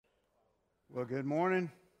Well, good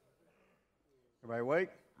morning. Everybody awake?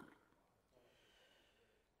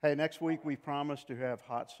 Hey, next week we promised to have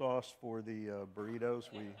hot sauce for the burritos.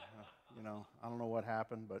 I don't know what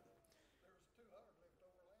happened, but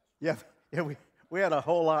yeah, we had a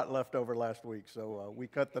whole lot left over last week, so we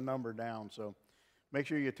cut the number down. So make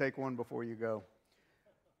sure you take one before you go.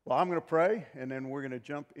 Well, I'm going to pray, and then we're going to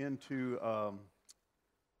jump into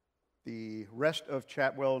the rest of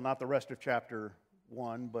not the rest of chapter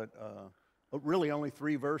 1, but really only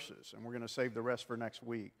 3 verses, and we're going to save the rest for next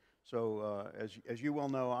week. So as you well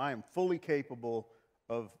know, I am fully capable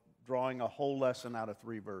of drawing a whole lesson out of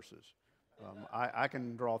 3 verses. I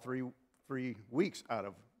can draw three weeks out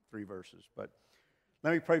of 3 verses. But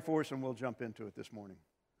let me pray for us, and we'll jump into it this morning.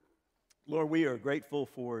 Lord, we are grateful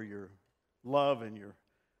for your love and your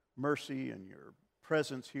mercy and your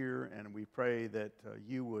presence here, and we pray that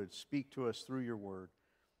you would speak to us through your word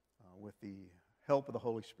with the help of the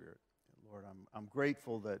Holy Spirit. Lord, I'm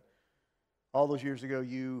grateful that all those years ago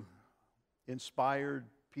you inspired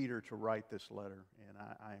Peter to write this letter, and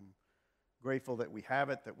I'm grateful that we have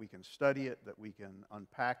it, that we can study it, that we can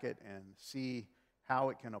unpack it and see how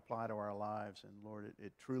it can apply to our lives. And Lord,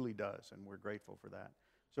 it truly does, and we're grateful for that.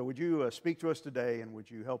 So would you speak to us today, and would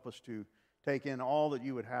you help us to take in all that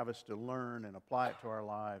you would have us to learn and apply it to our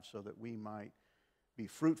lives so that we might be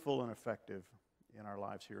fruitful and effective in our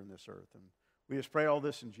lives here on this earth. And we just pray all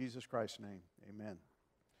this in Jesus Christ's name. Amen.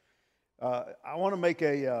 I want to make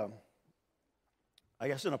an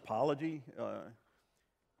apology.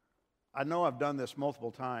 I know I've done this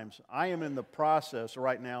multiple times. I am in the process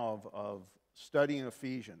right now of studying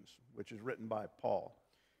Ephesians, which is written by Paul.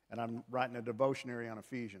 And I'm writing a devotionary on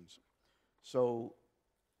Ephesians. So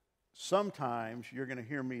sometimes you're going to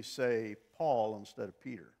hear me say Paul instead of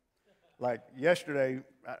Peter. Like yesterday,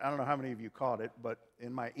 I don't know how many of you caught it, but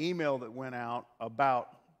in my email that went out about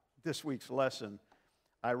this week's lesson,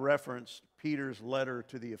 I referenced Peter's letter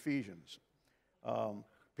to the Ephesians.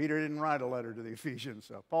 Peter didn't write a letter to the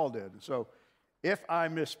Ephesians, Paul did. And so if I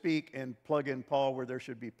misspeak and plug in Paul where there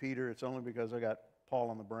should be Peter, it's only because I got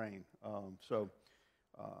Paul on the brain.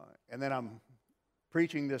 And then I'm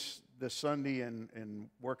preaching this Sunday and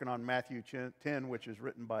working on Matthew 10, which is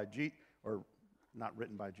written by not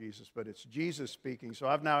written by Jesus, but it's Jesus speaking. So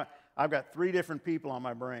I've got 3 different people on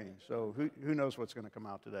my brain. So who knows what's going to come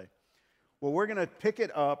out today? Well, we're going to pick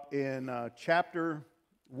it up in chapter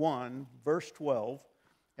 1, verse 12,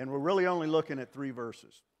 and we're really only looking at 3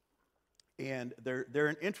 verses. And they're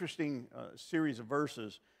an interesting series of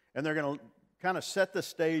verses, and they're going to kind of set the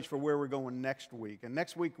stage for where we're going next week. And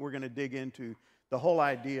next week we're going to dig into the whole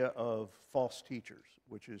idea of false teachers,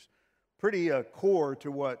 which is pretty core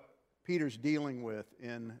to what Peter's dealing with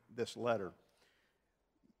in this letter.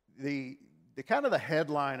 The kind of the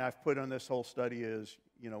headline I've put on this whole study is,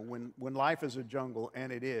 when life is a jungle,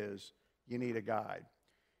 and it is, you need a guide.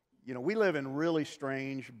 We live in really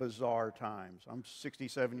strange, bizarre times. I'm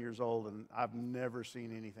 67 years old, and I've never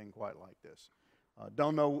seen anything quite like this.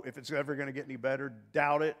 Don't know if it's ever going to get any better.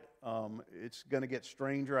 Doubt it. It's going to get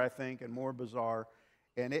stranger, I think, and more bizarre.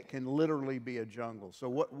 And it can literally be a jungle. So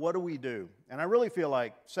what do we do? And I really feel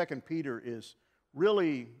like 2 Peter is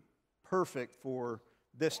really perfect for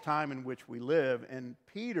this time in which we live. And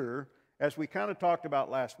Peter, as we kind of talked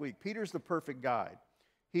about last week, Peter's the perfect guide.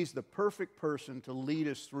 He's the perfect person to lead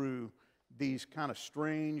us through these kind of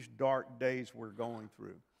strange, dark days we're going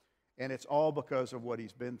through. And it's all because of what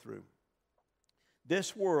he's been through.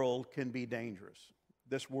 This world can be dangerous.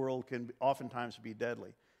 This world can oftentimes be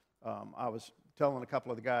deadly. I was telling a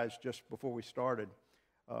couple of the guys just before we started,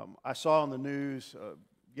 I saw on the news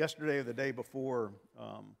yesterday or the day before,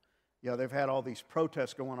 they've had all these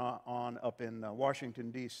protests going on up in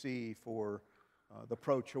Washington, D.C. for the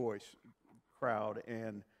pro-choice crowd.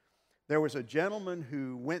 And there was a gentleman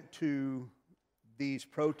who went to these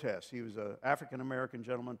protests. He was an African-American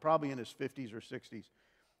gentleman, probably in his 50s or 60s.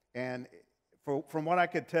 And from what I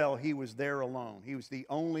could tell, he was there alone. He was the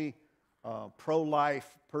only pro-life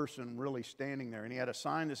person really standing there. And he had a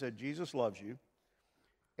sign that said, Jesus loves you.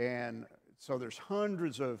 And so there's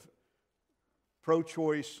hundreds of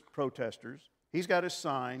pro-choice protesters. He's got his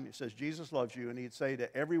sign. It says, Jesus loves you. And he'd say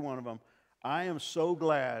to every one of them, I am so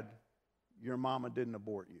glad your mama didn't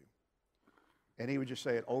abort you. And he would just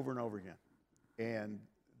say it over and over again. And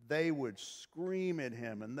they would scream at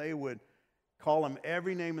him, and they would call him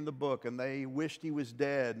every name in the book, and they wished he was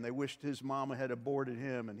dead, and they wished his mama had aborted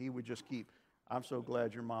him, and he would just keep, I'm so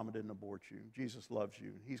glad your mama didn't abort you. Jesus loves you,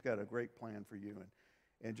 and he's got a great plan for you.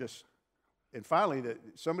 And finally,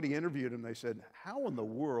 somebody interviewed him. They said, how in the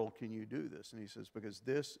world can you do this? And he says, because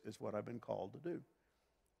this is what I've been called to do.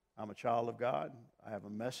 I'm a child of God. I have a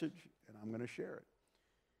message, and I'm going to share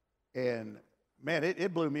it. And man,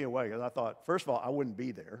 it blew me away because I thought, first of all, I wouldn't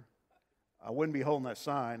be there. I wouldn't be holding that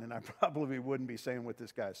sign, and I probably wouldn't be saying what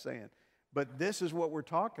this guy's saying. But this is what we're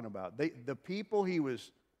talking about. The people he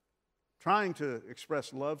was trying to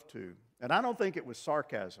express love to, and I don't think it was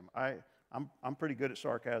sarcasm. I'm pretty good at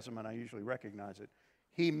sarcasm, and I usually recognize it.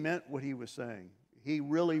 He meant what he was saying. He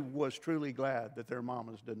really was truly glad that their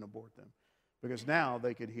mamas didn't abort them, because now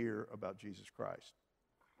they could hear about Jesus Christ.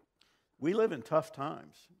 We live in tough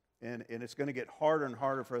times, and it's going to get harder and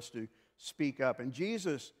harder for us to speak up. And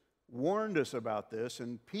Jesus warned us about this,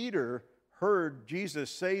 and Peter heard Jesus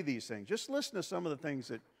say these things. Just listen to some of the things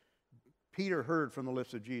that Peter heard from the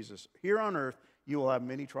lips of Jesus. Here on earth, you will have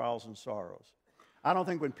many trials and sorrows. I don't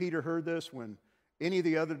think when Peter heard this, when any of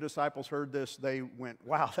the other disciples heard this, they went,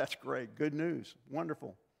 wow, that's great, good news,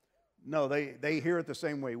 wonderful. No, they hear it the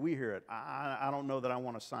same way we hear it. I don't know that I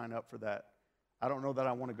want to sign up for that. I don't know that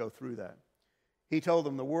I want to go through that. He told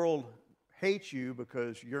them, the world hates you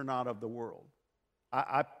because you're not of the world.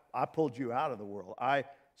 I pulled you out of the world. I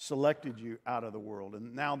selected you out of the world,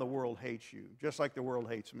 and now the world hates you, just like the world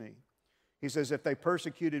hates me. He says, if they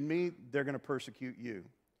persecuted me, they're going to persecute you.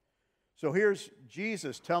 So here's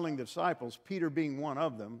Jesus telling the disciples, Peter being one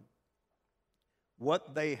of them,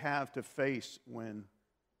 what they have to face when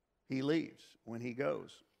he leaves, when he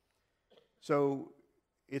goes. So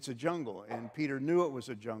it's a jungle, and Peter knew it was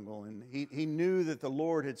a jungle, and he knew that the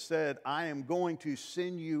Lord had said, I am going to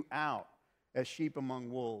send you out as sheep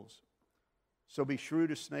among wolves. So be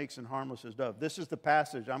shrewd as snakes and harmless as doves. This is the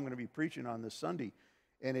passage I'm going to be preaching on this Sunday,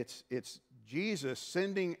 and it's Jesus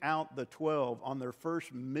sending out the 12 on their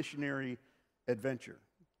first missionary adventure.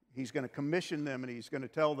 He's going to commission them, and he's going to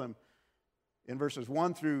tell them in verses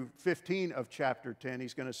 1 through 15 of chapter 10,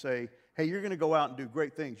 he's going to say, hey, you're going to go out and do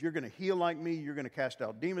great things. You're going to heal like me. You're going to cast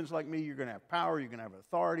out demons like me. You're going to have power. You're going to have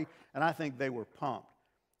authority. And I think they were pumped.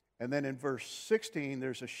 And then in verse 16,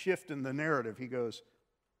 there's a shift in the narrative. He goes,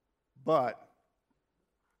 but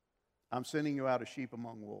I'm sending you out as sheep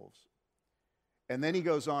among wolves. And then he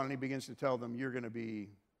goes on and he begins to tell them, you're going to be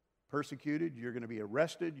persecuted. You're going to be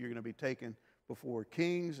arrested. You're going to be taken before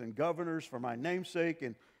kings and governors for my name's sake.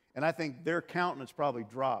 And I think their countenance probably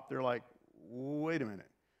dropped. They're like, wait a minute.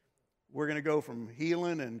 We're going to go from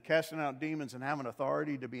healing and casting out demons and having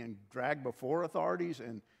authority to being dragged before authorities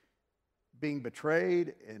and being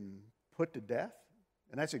betrayed and put to death?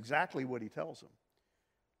 And that's exactly what he tells them,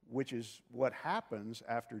 which is what happens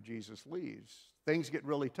after Jesus leaves. Things get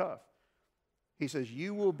really tough. He says,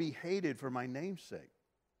 you will be hated for my name's sake.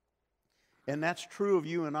 And that's true of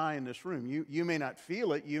you and I in this room. You may not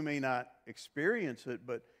feel it, you may not experience it,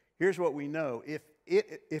 but here's what we know. If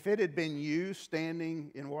it had been you standing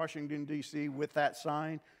in Washington, D.C. with that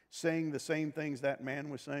sign, saying the same things that man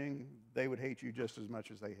was saying, they would hate you just as much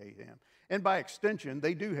as they hate him. And by extension,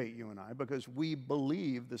 they do hate you and I because we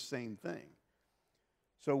believe the same thing.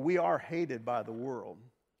 So we are hated by the world.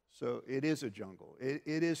 So it is a jungle. It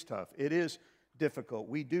is tough. It is difficult.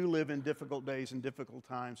 We do live in difficult days and difficult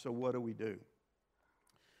times, so what do?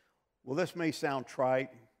 Well, this may sound trite,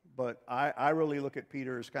 but I really look at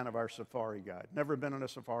Peter as kind of our safari guide. Never been on a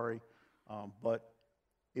safari, but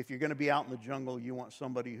if you're going to be out in the jungle, you want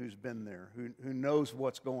somebody who's been there, who knows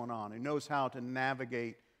what's going on, who knows how to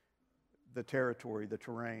navigate the territory, the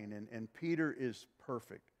terrain, and Peter is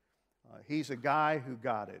perfect. He's a guy who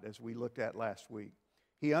got it, as we looked at last week.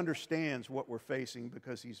 He understands what we're facing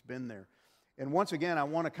because he's been there. And once again, I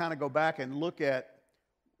want to kind of go back and look at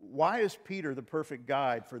why is Peter the perfect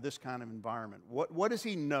guide for this kind of environment? What does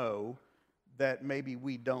he know that maybe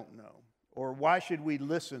we don't know? Or why should we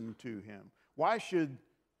listen to him? Why should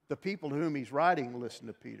the people to whom he's writing listen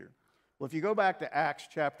to Peter? Well, if you go back to Acts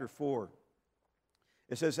chapter 4,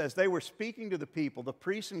 it says, as they were speaking to the people, the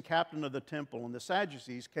priests and captain of the temple and the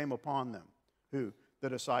Sadducees came upon them. Who? The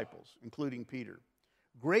disciples, including Peter.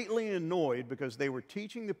 Greatly annoyed because they were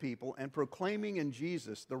teaching the people and proclaiming in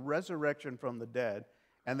Jesus the resurrection from the dead,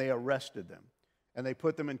 and they arrested them. And they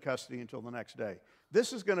put them in custody until the next day.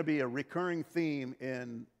 This is going to be a recurring theme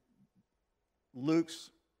in Luke's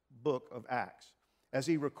book of Acts. As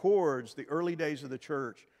he records the early days of the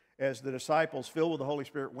church, as the disciples filled with the Holy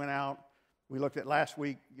Spirit went out. We looked at last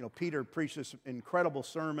week, Peter preached this incredible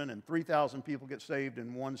sermon, and 3,000 people get saved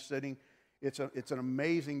in one sitting. It's an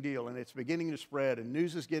amazing deal, and it's beginning to spread, and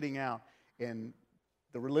news is getting out, and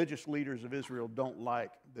the religious leaders of Israel don't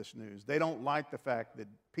like this news. They don't like the fact that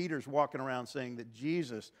Peter's walking around saying that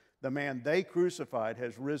Jesus, the man they crucified,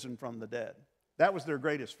 has risen from the dead. That was their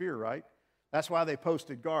greatest fear, right? That's why they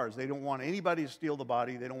posted guards. They don't want anybody to steal the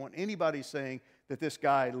body. They don't want anybody saying that this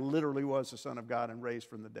guy literally was the Son of God and raised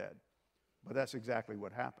from the dead. But that's exactly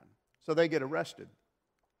what happened. So they get arrested.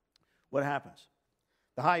 What happens?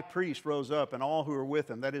 The high priest rose up, and all who were with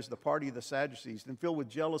him, that is the party of the Sadducees, and filled with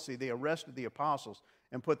jealousy, they arrested the apostles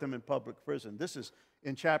and put them in public prison. This is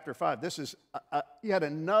in chapter 5. This is yet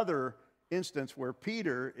another instance where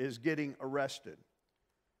Peter is getting arrested.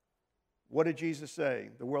 What did Jesus say?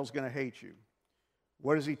 The world's going to hate you.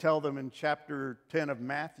 What does he tell them in chapter 10 of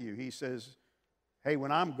Matthew? He says, hey,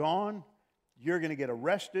 when I'm gone, you're going to get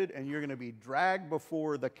arrested and you're going to be dragged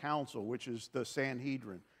before the council, which is the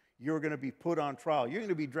Sanhedrin. You're going to be put on trial. You're going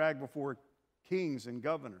to be dragged before kings and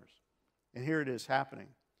governors. And here it is happening.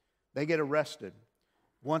 They get arrested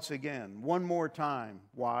once again, one more time.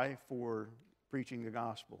 Why? For preaching the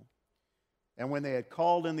gospel. And when they had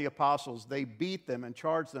called in the apostles, they beat them and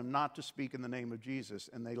charged them not to speak in the name of Jesus,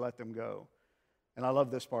 and they let them go. And I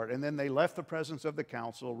love this part. And then they left the presence of the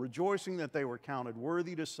council, rejoicing that they were counted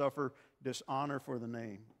worthy to suffer dishonor for the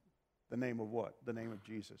name. The name of what? The name of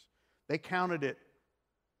Jesus. They counted it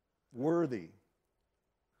worthy,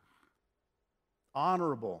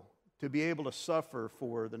 honorable to be able to suffer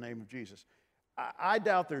for the name of Jesus. I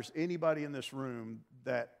doubt there's anybody in this room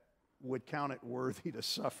that would count it worthy to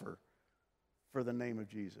suffer for the name of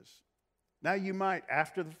Jesus. Now you might,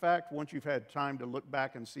 after the fact, once you've had time to look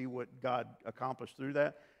back and see what God accomplished through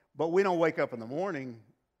that, but we don't wake up in the morning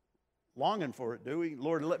longing for it, do we?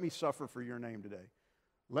 Lord, let me suffer for your name today.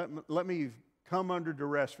 Let me come under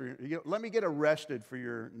duress for you. Let me get arrested for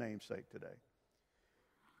your name's sake today.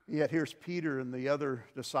 Yet here's Peter and the other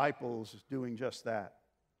disciples doing just that.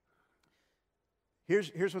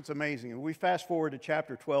 Here's what's amazing. When we fast forward to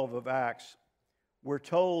chapter 12 of Acts, we're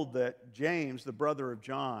told that James, the brother of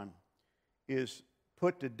John, is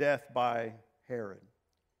put to death by Herod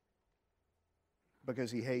because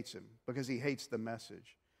he hates him, because he hates the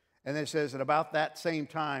message. And then it says that about that same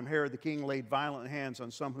time, Herod the king laid violent hands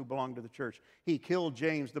on some who belonged to the church. He killed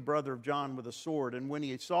James, the brother of John, with a sword. And when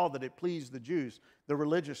he saw that it pleased the Jews, the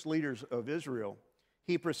religious leaders of Israel,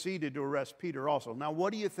 he proceeded to arrest Peter also. Now,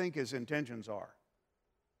 what do you think his intentions are?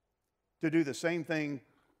 To do the same thing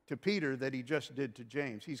to Peter that he just did to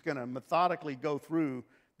James. He's going to methodically go through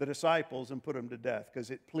the disciples and put them to death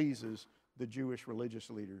because it pleases the Jewish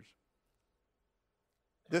religious leaders.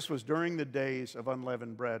 This was during the days of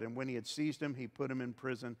unleavened bread, and when he had seized him, he put him in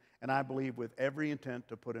prison, and I believe with every intent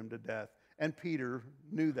to put him to death. And Peter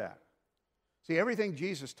knew that. See, everything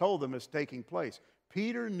Jesus told them is taking place.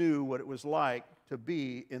 Peter knew what it was like to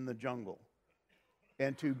be in the jungle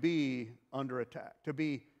and to be under attack.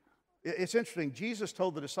 It's interesting, Jesus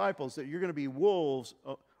told the disciples that you're going to be wolves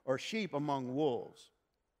or sheep among wolves.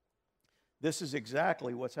 This is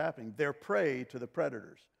exactly what's happening. They're prey to the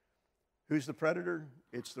predators. Who's the predator?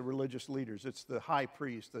 It's the religious leaders. It's the high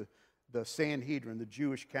priest, the Sanhedrin, the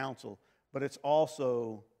Jewish council. But it's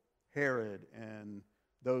also Herod and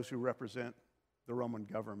those who represent the Roman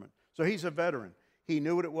government. So he's a veteran. He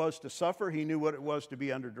knew what it was to suffer. He knew what it was to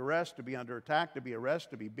be under duress, to be under attack, to be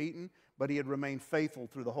arrested, to be beaten. But he had remained faithful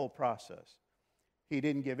through the whole process. He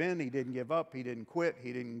didn't give in. He didn't give up. He didn't quit.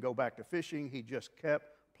 He didn't go back to fishing. He just kept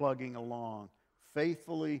plugging along,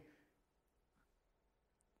 faithfully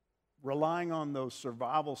relying on those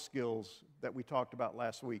survival skills that we talked about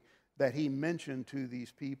last week, that he mentioned to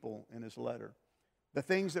these people in his letter. The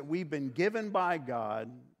things that we've been given by God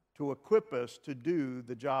to equip us to do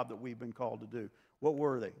the job that we've been called to do. What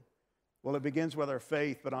were they? Well, it begins with our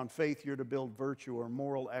faith, but on faith you're to build virtue or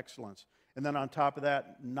moral excellence. And then on top of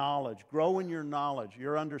that, knowledge. Grow in your knowledge,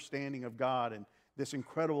 your understanding of God and this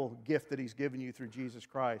incredible gift that he's given you through Jesus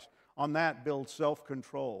Christ. On that, build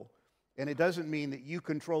self-control. And it doesn't mean that you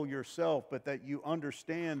control yourself, but that you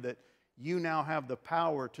understand that you now have the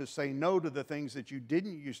power to say no to the things that you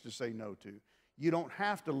didn't used to say no to. You don't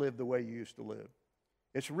have to live the way you used to live.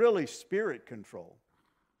 It's really spirit control,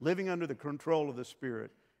 living under the control of the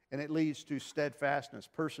Spirit. And it leads to steadfastness,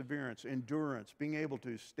 perseverance, endurance, being able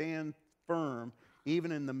to stand firm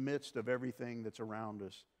even in the midst of everything that's around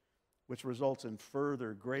us, which results in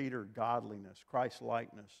further, greater godliness,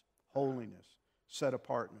 Christ-likeness, holiness,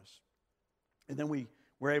 set-apartness. And then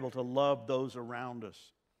we're able to love those around us.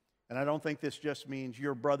 And I don't think this just means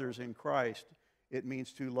your brothers in Christ. It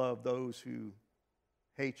means to love those who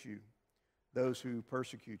hate you, those who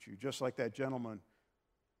persecute you. Just like that gentleman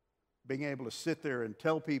being able to sit there and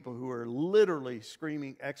tell people who are literally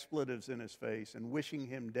screaming expletives in his face and wishing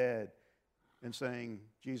him dead and saying,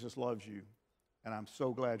 Jesus loves you, and I'm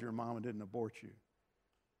so glad your mama didn't abort you.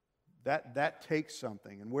 That takes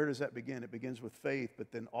something. And where does that begin? It begins with faith,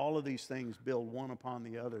 but then all of these things build one upon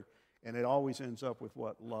the other. And it always ends up with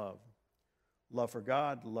what? Love. Love for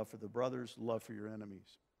God, love for the brothers, love for your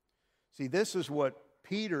enemies. See, this is what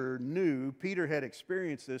Peter knew, Peter had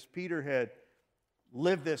experienced this, Peter had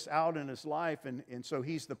lived this out in his life, and so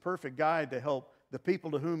he's the perfect guy to help the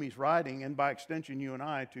people to whom he's writing, and by extension you and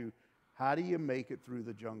I, to how do you make it through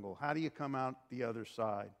the jungle? How do you come out the other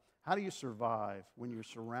side? How do you survive when you're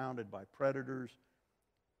surrounded by predators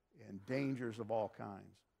and dangers of all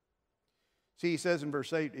kinds? See, he says in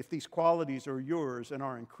verse 8, if these qualities are yours and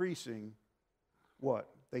are increasing, what?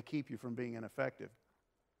 They keep you from being ineffective.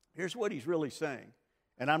 Here's what he's really saying,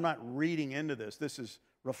 and I'm not reading into this. This is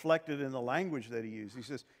reflected in the language that he used. He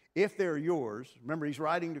says, if they're yours, remember he's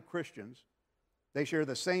writing to Christians, they share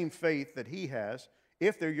the same faith that he has.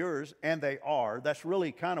 If they're yours, and they are, that's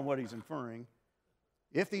really kind of what he's inferring.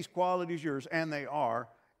 If these qualities are yours, and they are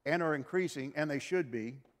increasing, and they should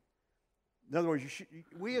be. In other words,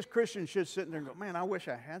 we as Christians should sit there and go, man, I wish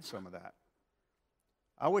I had some of that.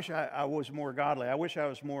 I wish I was more godly. I wish I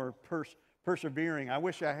was more persevering. I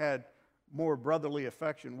wish I had more brotherly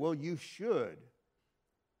affection. Well, you should.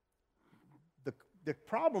 The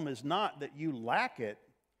problem is not that you lack it,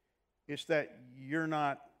 it's that you're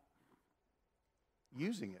not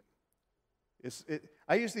using it.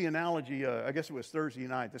 I use the analogy, I guess it was Thursday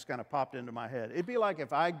night, this kind of popped into my head. It'd be like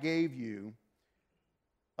if I gave you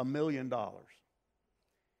 $1 million.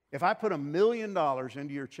 If I put $1 million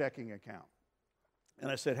into your checking account,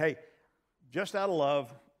 and I said, hey, just out of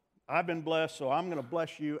love, I've been blessed, so I'm going to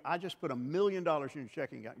bless you. I just put $1 million in your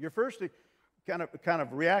checking account. Your first kind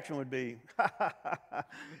of reaction would be,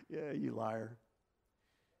 yeah, you liar.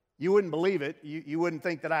 You wouldn't believe it. You wouldn't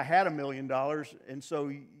think that I had $1 million, and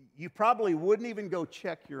so you probably wouldn't even go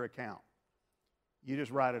check your account. You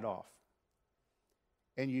just write it off.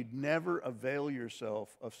 And you'd never avail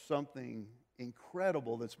yourself of something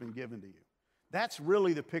incredible that's been given to you. That's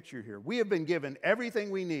really the picture here. We have been given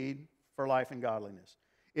everything we need for life and godliness.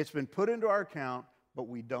 It's been put into our account, but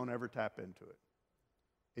we don't ever tap into it.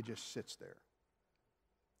 It just sits there.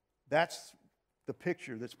 That's the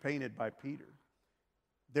picture that's painted by Peter.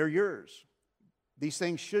 They're yours. These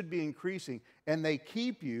things should be increasing, and they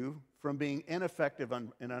keep you from being ineffective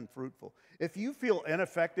and unfruitful. If you feel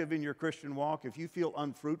ineffective in your Christian walk, if you feel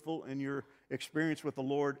unfruitful in your experience with the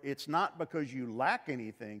Lord, it's not because you lack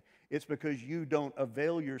anything, it's because you don't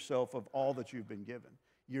avail yourself of all that you've been given.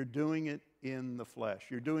 You're doing it in the flesh.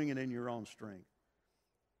 You're doing it in your own strength.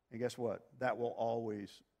 And guess what? That will always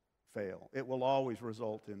fail. It will always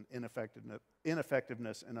result in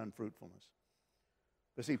ineffectiveness and unfruitfulness.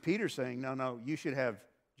 But see, Peter's saying, no, you should have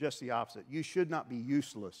just the opposite. You should not be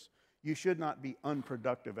useless. You should not be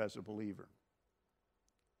unproductive as a believer.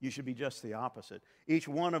 You should be just the opposite. Each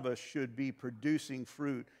one of us should be producing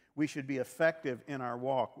fruit. We should be effective in our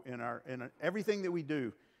walk, in everything that we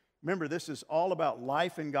do. Remember, this is all about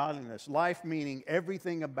life and godliness. Life meaning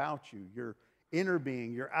everything about you, your inner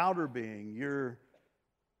being, your outer being,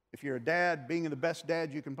 if you're a dad, being the best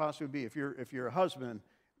dad you can possibly be. If you're a husband,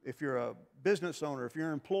 if you're a business owner, if you're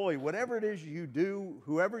an employee, whatever it is you do,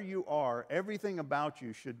 whoever you are, everything about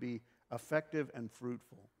you should be effective and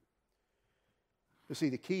fruitful. You see,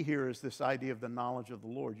 the key here is this idea of the knowledge of the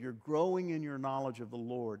Lord. You're growing in your knowledge of the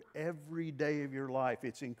Lord every day of your life.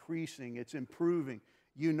 It's increasing, it's improving.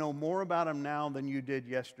 You know more about Him now than you did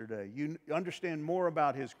yesterday. You understand more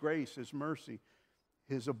about His grace, His mercy,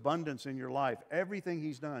 His abundance in your life. Everything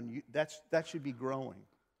He's done, that should be growing.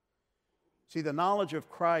 See, the knowledge of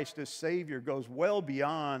Christ as Savior goes well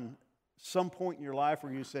beyond some point in your life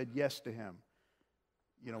where you said yes to Him.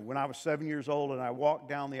 You know, when I was 7 years old and I walked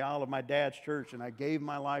down the aisle of my dad's church and I gave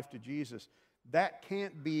my life to Jesus, that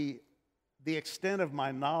can't be the extent of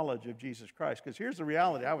my knowledge of Jesus Christ. Because here's the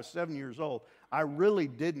reality. I was 7 years old. I really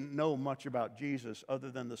didn't know much about Jesus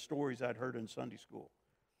other than the stories I'd heard in Sunday school.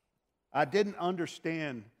 I didn't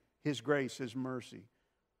understand His grace, His mercy.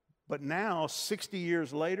 But now, 60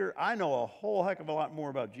 years later, I know a whole heck of a lot more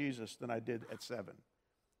about Jesus than I did at 7.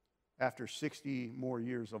 After 60 more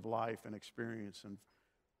years of life and experience and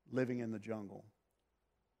living in the jungle.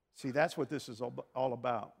 See, that's what this is all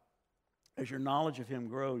about. As your knowledge of Him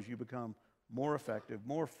grows, you become more effective,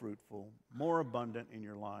 more fruitful, more abundant in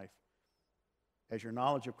your life. As your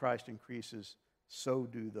knowledge of Christ increases, so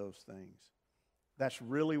do those things. That's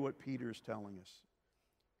really what Peter is telling us.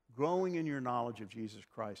 Growing in your knowledge of Jesus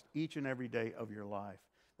Christ each and every day of your life.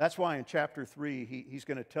 That's why in chapter 3, he's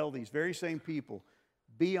going to tell these very same people,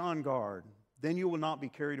 be on guard. Then you will not be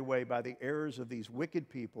carried away by the errors of these wicked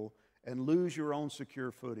people and lose your own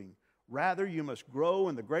secure footing. Rather, you must grow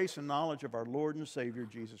in the grace and knowledge of our Lord and Savior,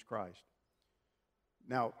 Jesus Christ.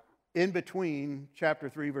 Now, in between chapter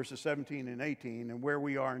 3, verses 17 and 18, and where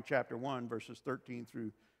we are in chapter 1, verses 13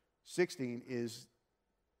 through 16, is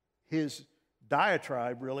his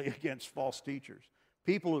diatribe really against false teachers.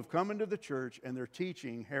 People who've come into the church and they're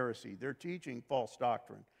teaching heresy. They're teaching false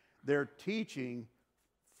doctrine. They're teaching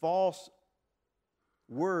false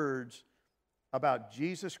words about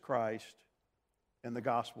Jesus Christ and the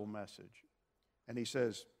gospel message. And he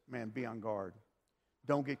says, man, be on guard.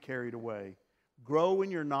 Don't get carried away. Grow in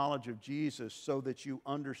your knowledge of Jesus so that you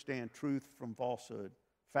understand truth from falsehood,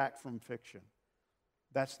 fact from fiction.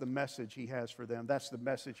 That's the message he has for them. That's the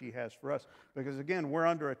message he has for us. Because again, we're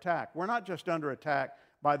under attack. We're not just under attack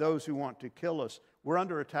by those who want to kill us. We're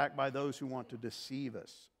under attack by those who want to deceive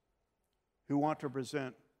us, who want to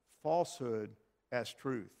present falsehood as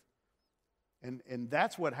truth. And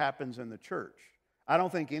that's what happens in the church. I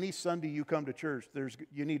don't think any Sunday you come to church,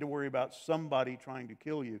 you need to worry about somebody trying to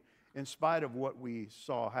kill you, in spite of what we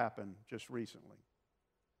saw happen just recently.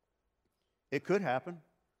 It could happen.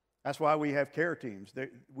 That's why we have care teams.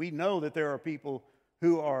 We know that there are people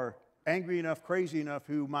who are angry enough, crazy enough,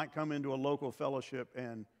 who might come into a local fellowship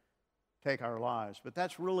and take our lives. But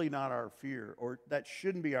that's really not our fear, or that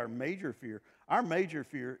shouldn't be our major fear. Our major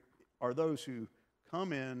fear are those who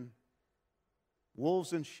come in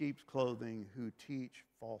wolves in sheep's clothing, who teach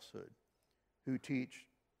falsehood, who teach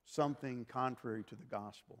something contrary to the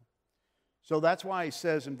gospel. So that's why he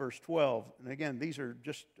says in verse 12, and again, these are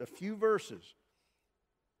just a few verses,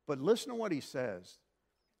 but listen to what he says.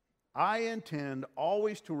 I intend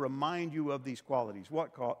always to remind you of these qualities.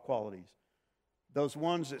 What qualities? Those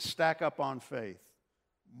ones that stack up on faith,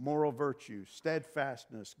 moral virtue,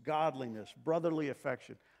 steadfastness, godliness, brotherly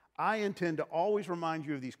affection. I intend to always remind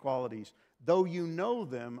you of these qualities, though you know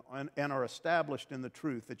them and are established in the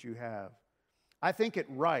truth that you have. I think it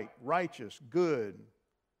right, righteous, good,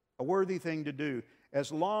 a worthy thing to do,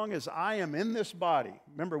 as long as I am in this body.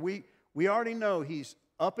 Remember, we already know he's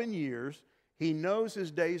up in years. He knows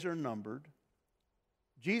his days are numbered.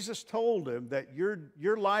 Jesus told him that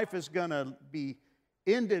your life is going to be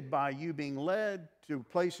ended by you being led to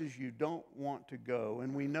places you don't want to go.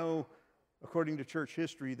 And we know, according to church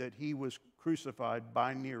history, that he was crucified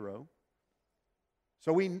by Nero.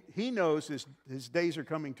 So he knows his days are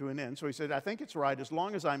coming to an end. So he said, I think it's right, as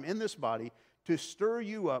long as I'm in this body, to stir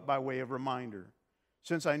you up by way of reminder,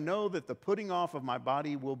 since I know that the putting off of my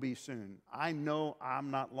body will be soon. I know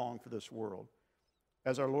I'm not long for this world,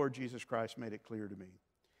 as our Lord Jesus Christ made it clear to me.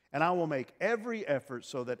 And I will make every effort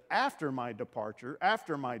so that after my departure,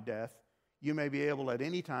 after my death, you may be able at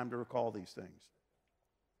any time to recall these things.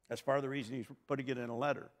 That's part of the reason he's putting it in a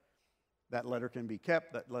letter. That letter can be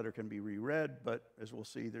kept, that letter can be reread, but as we'll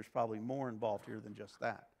see, there's probably more involved here than just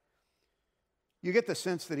that. You get the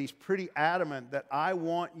sense that he's pretty adamant that I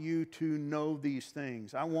want you to know these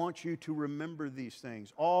things. I want you to remember these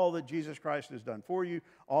things. All that Jesus Christ has done for you,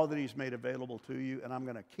 all that he's made available to you, and I'm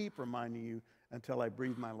going to keep reminding you until I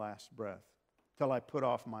breathe my last breath, till I put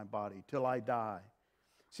off my body, till I die.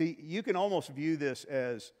 See, you can almost view this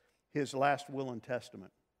as his last will and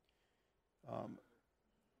testament.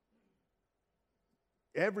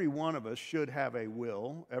 Every one of us should have a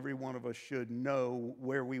will. Every one of us should know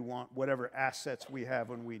where we want whatever assets we have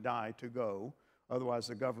when we die to go. Otherwise,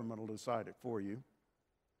 the government will decide it for you.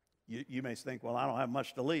 You may think, well, I don't have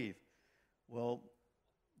much to leave. Well,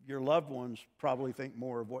 your loved ones probably think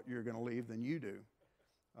more of what you're going to leave than you do.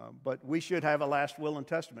 But we should have a last will and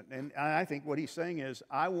testament. And I think what he's saying is,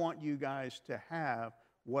 I want you guys to have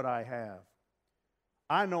what I have.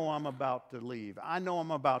 I know I'm about to leave. I know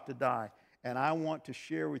I'm about to die. And I want to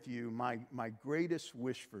share with you my greatest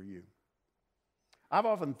wish for you. I've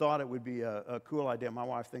often thought it would be a cool idea. My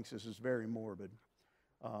wife thinks this is very morbid.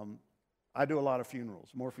 I do a lot of funerals,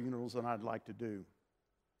 more funerals than I'd like to do.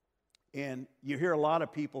 And you hear a lot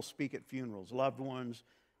of people speak at funerals, loved ones,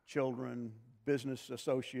 children, business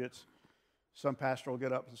associates. Some pastor will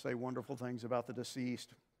get up and say wonderful things about the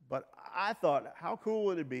deceased. But I thought, how cool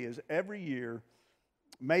would it be is every year,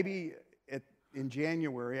 maybe in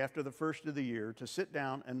January, after the first of the year, to sit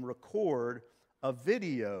down and record a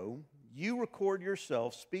video. You record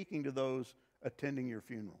yourself speaking to those attending your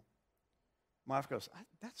funeral. My wife goes,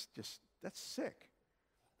 that's sick.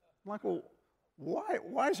 I'm like, well,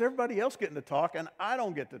 why is everybody else getting to talk and I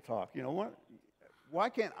don't get to talk? You know what? Why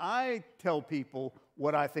can't I tell people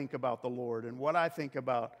what I think about the Lord and what I think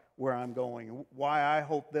about where I'm going and why I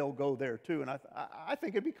hope they'll go there too? And I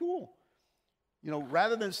think it'd be cool. You know,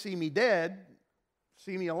 rather than see me dead,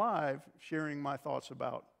 see me alive, sharing my thoughts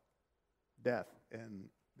about death and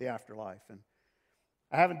the afterlife. And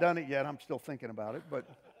I haven't done it yet. I'm still thinking about it. But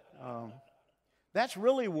that's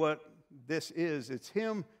really what this is. It's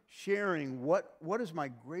him sharing what is my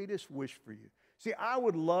greatest wish for you. See, I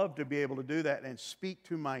would love to be able to do that and speak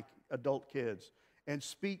to my adult kids and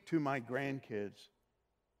speak to my grandkids.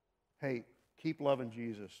 Hey, keep loving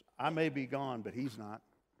Jesus. I may be gone, but he's not.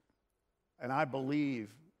 And I believe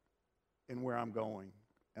in where I'm going,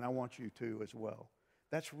 and I want you to as well.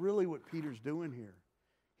 That's really what Peter's doing here.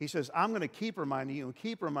 He says, I'm going to keep reminding you and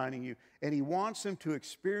keep reminding you, and he wants them to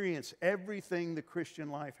experience everything the Christian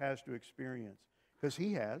life has to experience, because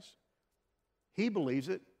he has. He believes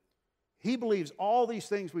it. He believes all these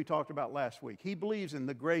things we talked about last week. He believes in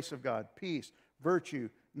the grace of God, peace, virtue,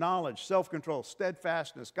 knowledge, self-control,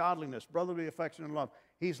 steadfastness, godliness, brotherly affection, and love.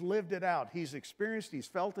 He's lived it out. He's experienced, he's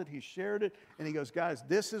felt it, he's shared it, and he goes, guys,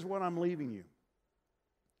 this is what I'm leaving you.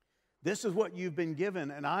 This is what you've been given,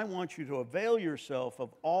 and I want you to avail yourself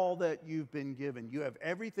of all that you've been given. You have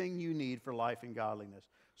everything you need for life and godliness.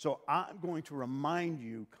 So I'm going to remind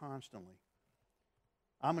you constantly.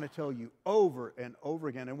 I'm going to tell you over and over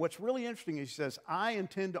again. And what's really interesting is he says, I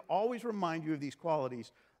intend to always remind you of these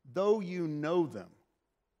qualities, though you know them.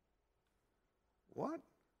 What?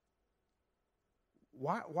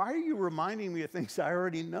 Why are you reminding me of things I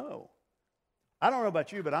already know? I don't know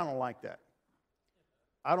about you, but I don't like that.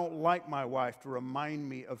 I don't like my wife to remind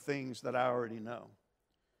me of things that I already know,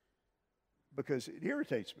 because it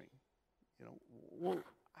irritates me. You know, well,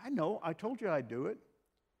 I know. I told you I'd do it.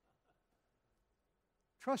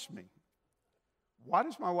 Trust me. Why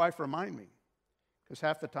does my wife remind me? Because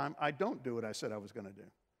half the time I don't do what I said I was going to do.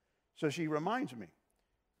 So she reminds me.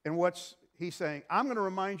 And what's he's saying? I'm going to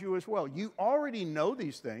remind you as well. You already know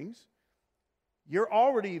these things. You're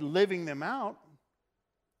already living them out.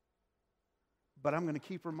 But I'm going to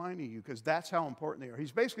keep reminding you, because that's how important they are.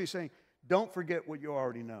 He's basically saying, don't forget what you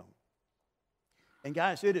already know. And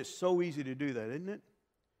guys, it is so easy to do that, isn't it?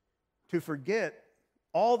 To forget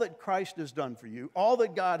all that Christ has done for you, all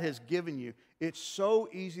that God has given you. It's so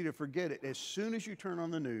easy to forget it. As soon as you turn on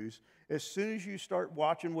the news, as soon as you start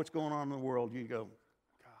watching what's going on in the world, you go,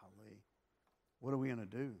 golly, what are we going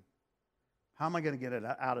to do? How am I going to get it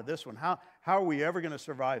out of this one? How are we ever going to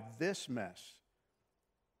survive this mess?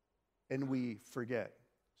 And we forget.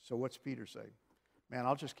 So what's Peter say? Man,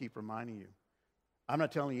 I'll just keep reminding you. I'm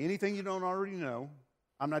not telling you anything you don't already know.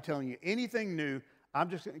 I'm not telling you anything new. I'm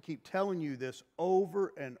just going to keep telling you this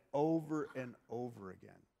over and over and over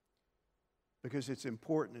again. Because it's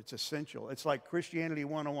important. It's essential. It's like Christianity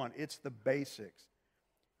 101. It's the basics.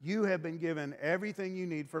 You have been given everything you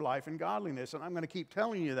need for life and godliness. And I'm going to keep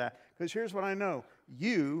telling you that, because here's what I know.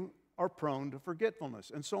 You are prone to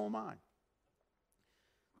forgetfulness, and so am I.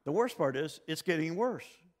 The worst part is, it's getting worse.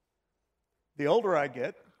 The older I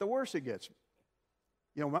get, the worse it gets.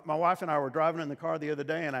 You know, my wife and I were driving in the car the other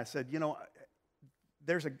day, and I said, you know,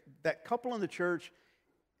 there's that couple in the church.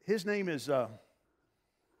 His name is,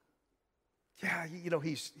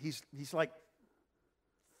 he's like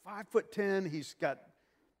 5'10". He's got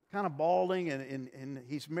kind of balding, and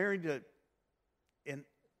he's married to, and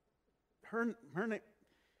her name.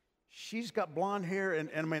 She's got blonde hair, and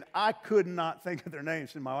I mean, I could not think of their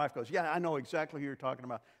names. And my wife goes, yeah, I know exactly who you're talking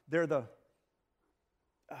about. They're the,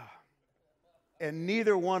 and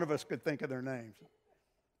neither one of us could think of their names.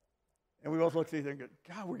 And we both looked at each other and go,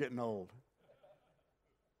 God, we're getting old.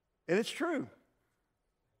 And it's true.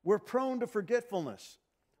 We're prone to forgetfulness.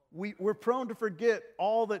 We're prone to forget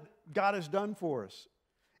all that God has done for us.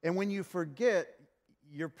 And when you forget,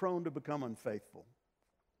 you're prone to become unfaithful.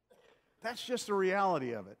 That's just the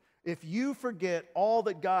reality of it. If you forget all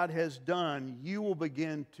that God has done, you will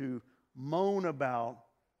begin to moan about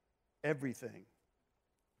everything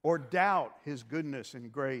or doubt His goodness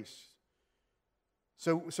and grace.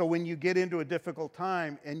 So when you get into a difficult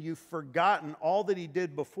time and you've forgotten all that He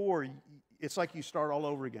did before, it's like you start all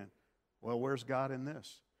over again. Well, where's God in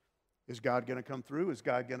this? Is God going to come through? Is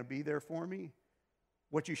God going to be there for me?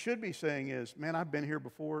 What you should be saying is, man, I've been here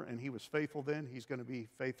before and He was faithful then. He's going to be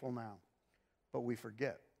faithful now. But we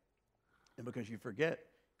forget. And because you forget,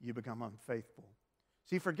 you become unfaithful.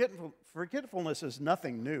 See, forgetfulness is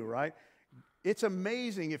nothing new, right? It's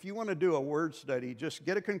amazing. If you want to do a word study, just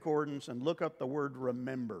get a concordance and look up the word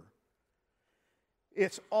remember.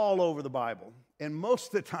 It's all over the Bible. And most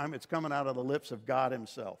of the time, it's coming out of the lips of God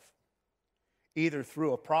Himself, either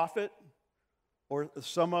through a prophet or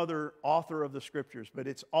some other author of the Scriptures. But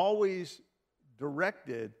it's always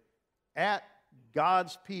directed at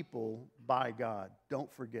God's people by God.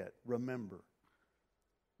 Don't forget. Remember.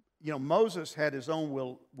 You know, Moses had his own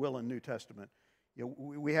will in New Testament. You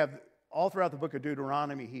know, we have all throughout the book of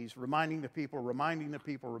Deuteronomy, he's reminding the people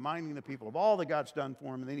of all that God's done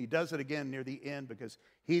for him. And then he does it again near the end because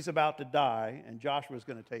he's about to die and Joshua's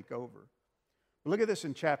going to take over. But look at this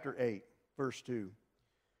in chapter 8, verse 2.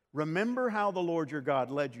 Remember how the Lord your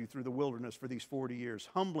God led you through the wilderness for these 40 years,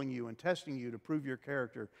 humbling you and testing you to prove your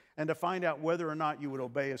character and to find out whether or not you would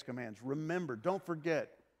obey his commands. Remember, don't forget.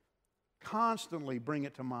 Constantly bring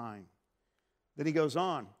it to mind. Then he goes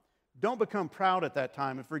on. Don't become proud at that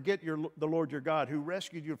time and forget the Lord your God who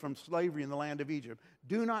rescued you from slavery in the land of Egypt.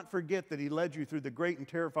 Do not forget that he led you through the great and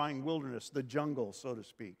terrifying wilderness, the jungle, so to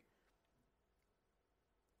speak.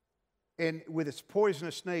 And with its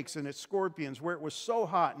poisonous snakes and its scorpions, where it was so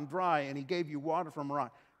hot and dry, and he gave you water from a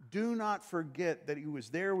rock. Do not forget that he was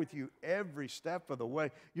there with you every step of the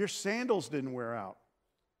way. Your sandals didn't wear out.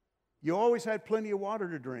 You always had plenty of water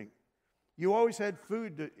to drink. You always had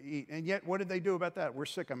food to eat. And yet, what did they do about that? We're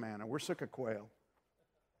sick of manna. We're sick of quail.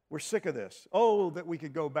 We're sick of this. Oh, that we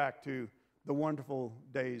could go back to the wonderful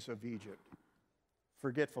days of Egypt.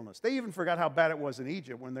 Forgetfulness. They even forgot how bad it was in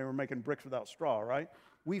Egypt when they were making bricks without straw, right?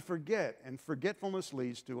 We forget, and forgetfulness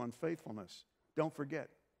leads to unfaithfulness. Don't forget,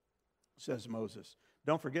 says Moses.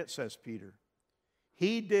 Don't forget, says Peter.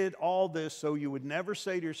 He did all this so you would never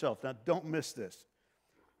say to yourself, now don't miss this,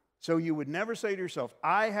 so you would never say to yourself,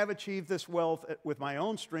 I have achieved this wealth with my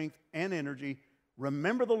own strength and energy.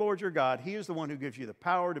 Remember the Lord your God. He is the one who gives you the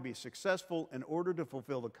power to be successful in order to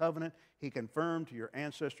fulfill the covenant he confirmed to your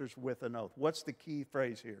ancestors with an oath. What's the key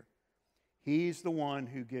phrase here? He's the one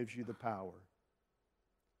who gives you the power.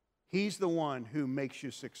 He's the one who makes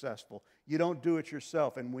you successful. You don't do it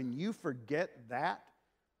yourself. And when you forget that,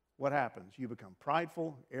 what happens? You become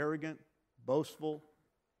prideful, arrogant, boastful,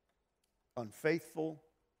 unfaithful.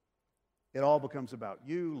 It all becomes about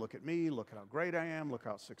you. Look at me. Look how great I am. Look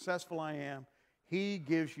how successful I am. He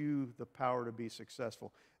gives you the power to be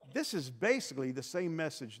successful. This is basically the same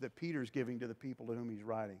message that Peter's giving to the people to whom he's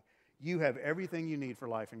writing. You have everything you need for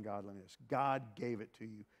life and godliness. God gave it to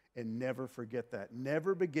you. And never forget that.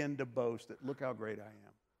 Never begin to boast that, look how great I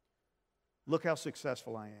am. Look how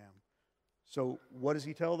successful I am. So what does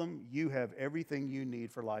he tell them? You have everything you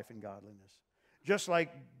need for life and godliness. Just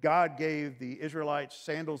like God gave the Israelites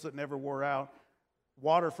sandals that never wore out,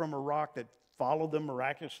 water from a rock that followed them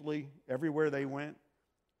miraculously everywhere they went,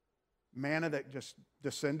 manna that just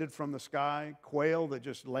descended from the sky, quail that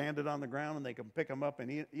just landed on the ground and they could pick them up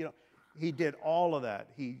and eat. You know, he did all of that.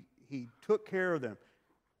 He took care of them.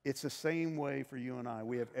 It's the same way for you and I.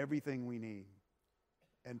 We have everything we need.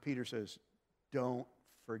 And Peter says, don't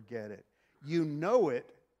forget it. You know it.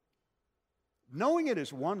 Knowing it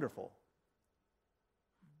is wonderful.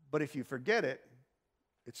 But if you forget it,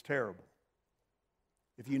 it's terrible.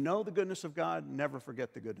 If you know the goodness of God, never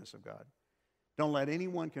forget the goodness of God. Don't let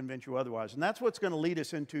anyone convince you otherwise. And that's what's going to lead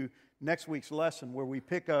us into next week's lesson, where we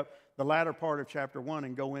pick up the latter part of chapter 1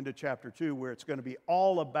 and go into chapter 2, where it's going to be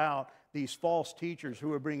all about these false teachers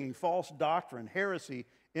who are bringing false doctrine, heresy,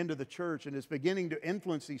 into the church, and it's beginning to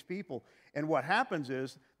influence these people. And what happens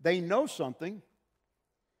is they know something,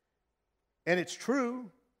 and it's true,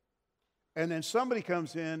 and then somebody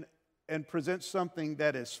comes in and presents something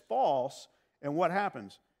that is false, and what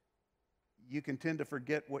happens? You can tend to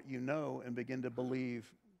forget what you know and begin to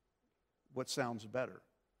believe what sounds better.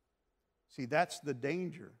 See, that's the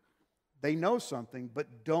danger. They know something,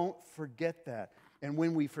 but don't forget that. And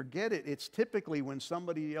when we forget it, it's typically when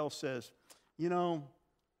somebody else says, you know,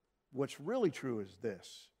 what's really true is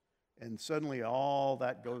this. And suddenly all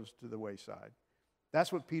that goes to the wayside.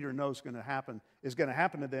 That's what Peter knows is going to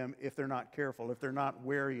happen to them if they're not careful, if they're not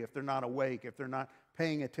wary, if they're not awake, if they're not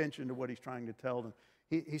paying attention to what he's trying to tell them.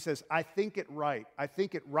 He says, I think it right. I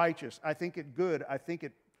think it righteous. I think it good.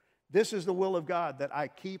 This is the will of God that I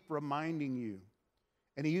keep reminding you.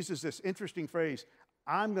 And he uses this interesting phrase,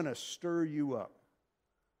 I'm going to stir you up.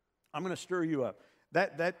 I'm going to stir you up.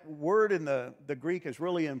 That word in the Greek is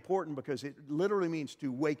really important because it literally means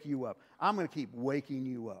to wake you up. I'm going to keep waking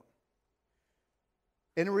you up.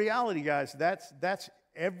 In reality, guys, that's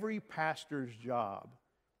every pastor's job,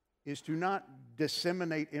 is to not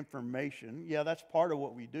disseminate information. Yeah, that's part of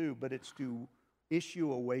what we do, but it's to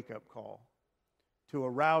issue a wake-up call, to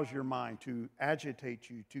arouse your mind, to agitate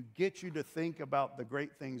you, to get you to think about the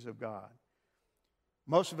great things of God.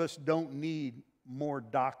 Most of us don't need more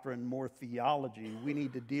doctrine, more theology. We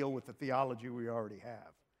need to deal with the theology we already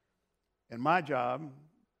have. And my job,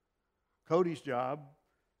 Cody's job,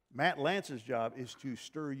 Matt Lance's job is to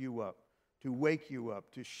stir you up, to wake you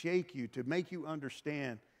up, to shake you, to make you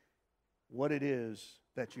understand what it is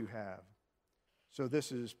that you have. So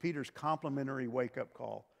this is Peter's complimentary wake-up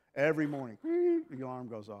call. Every morning, the alarm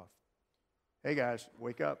goes off. Hey guys,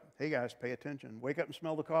 wake up. Hey guys, pay attention. Wake up and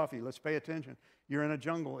smell the coffee. Let's pay attention. You're in a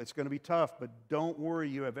jungle. It's going to be tough, but don't worry.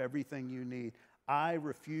 You have everything you need. I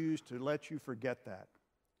refuse to let you forget that.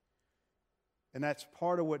 And that's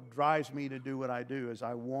part of what drives me to do what I do, is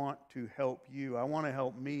I want to help you. I want to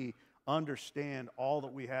help me understand all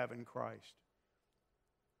that we have in Christ.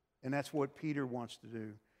 And that's what Peter wants to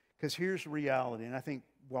do. Because here's the reality, and I think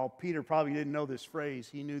while Peter probably didn't know this phrase,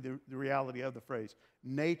 he knew the reality of the phrase.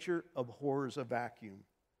 Nature abhors a vacuum.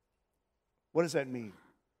 What does that mean?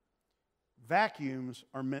 Vacuums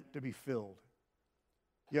are meant to be filled.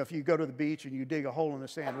 You know, if you go to the beach and you dig a hole in the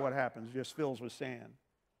sand, what happens? It just fills with sand.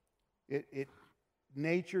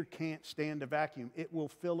 Nature can't stand a vacuum. It will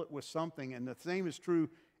fill it with something, and the same is true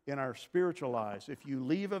in our spiritual lives. If you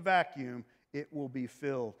leave a vacuum, it will be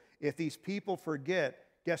filled. If these people forget,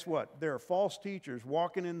 guess what? There are false teachers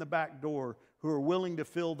walking in the back door who are willing to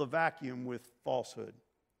fill the vacuum with falsehood.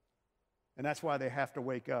 And that's why they have to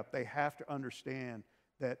wake up. They have to understand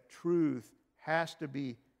that truth has to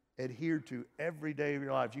be adhered to every day of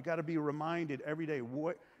your lives. You've got to be reminded every day.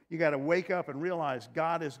 You got to wake up and realize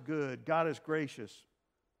God is good. God is gracious.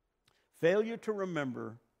 Failure to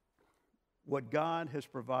remember what God has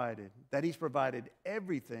provided, that He's provided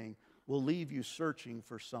everything, will leave you searching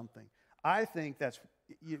for something. I think that's,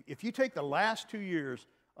 if you take the last 2 years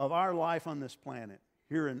of our life on this planet,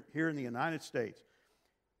 here in the United States,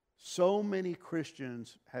 so many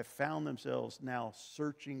Christians have found themselves now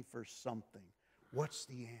searching for something. What's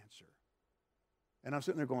the answer? And I'm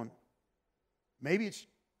sitting there going, maybe it's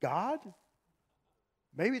God?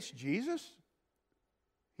 Maybe it's Jesus?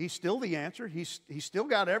 He's still the answer. He's still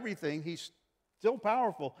got everything. He's still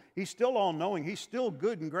powerful. He's still all-knowing. He's still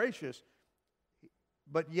good and gracious.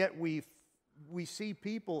 But yet we see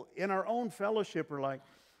people in our own fellowship are like,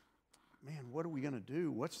 man, what are we going to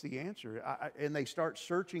do? What's the answer? And they start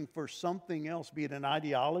searching for something else, be it an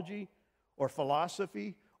ideology or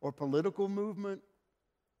philosophy or political movement.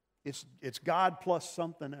 It's God plus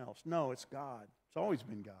something else. No, it's God. It's always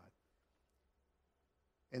been God.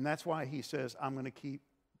 And that's why He says, I'm going to keep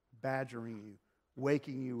badgering you,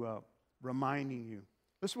 waking you up, reminding you.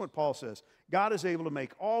 Listen to what Paul says. God is able to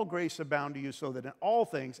make all grace abound to you so that in all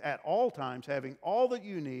things, at all times, having all that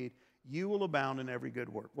you need, you will abound in every good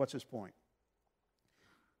work. What's his point?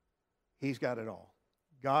 He's got it all.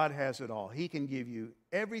 God has it all. He can give you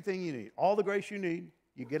everything you need. All the grace you need,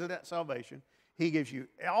 you get it at salvation. He gives you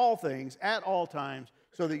all things at all times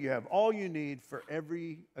so that you have all you need for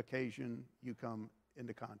every occasion you come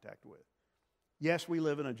into contact with. Yes, we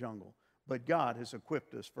live in a jungle, but God has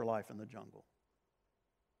equipped us for life in the jungle.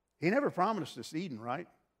 He never promised us Eden, right?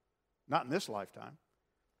 Not in this lifetime.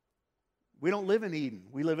 We don't live in Eden.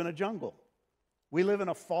 We live in a jungle. We live in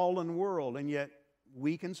a fallen world, and yet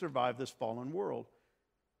we can survive this fallen world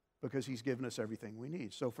because He's given us everything we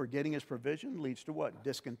need. So forgetting His provision leads to what?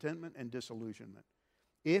 Discontentment and disillusionment.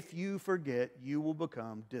 If you forget, you will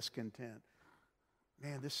become discontent.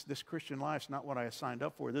 Man, this Christian life's not what I signed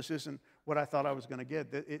up for. This isn't what I thought I was going to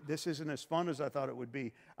get. This isn't as fun as I thought it would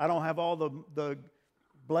be. I don't have all the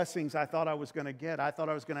blessings I thought I was going to get. I thought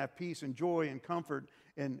I was going to have peace and joy and comfort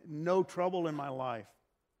and no trouble in my life.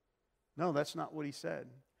 No, that's not what he said.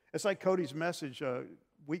 It's like Cody's message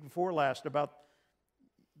week before last about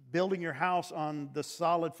building your house on the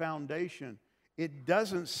solid foundation. It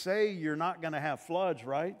doesn't say you're not going to have floods,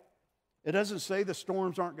 right? It doesn't say the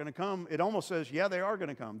storms aren't going to come. It almost says, yeah, they are going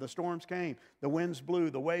to come. The storms came, the winds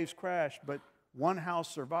blew, the waves crashed, but one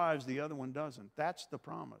house survives, the other one doesn't. That's the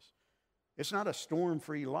promise. It's not a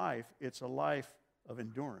storm-free life. It's a life of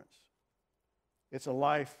endurance. It's a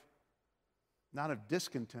life not of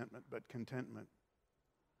discontentment, but contentment.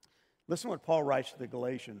 Listen to what Paul writes to the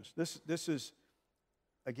Galatians. This is,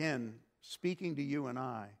 again, speaking to you and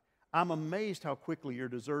I. I'm amazed how quickly you're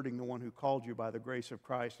deserting the one who called you by the grace of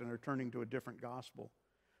Christ and are turning to a different gospel,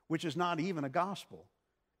 which is not even a gospel.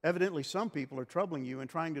 Evidently, some people are troubling you and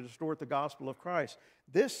trying to distort the gospel of Christ.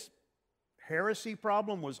 This heresy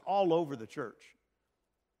problem was all over the church.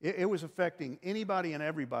 It was affecting anybody and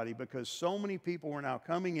everybody because so many people were now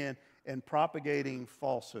coming in and propagating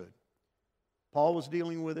falsehood. Paul was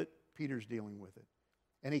dealing with it. Peter's dealing with it.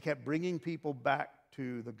 And he kept bringing people back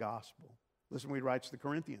to the gospel. Listen what he writes to the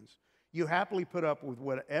Corinthians. You happily put up with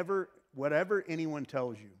whatever anyone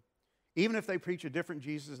tells you, even if they preach a different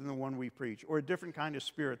Jesus than the one we preach, or a different kind of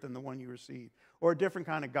spirit than the one you receive, or a different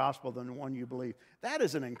kind of gospel than the one you believe. That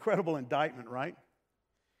is an incredible indictment, right?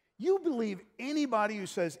 You believe anybody who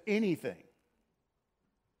says anything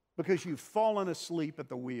because you've fallen asleep at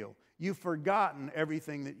the wheel. You've forgotten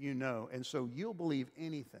everything that you know, and so you'll believe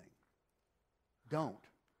anything. Don't.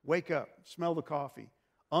 Wake up, smell the coffee.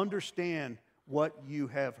 Understand what you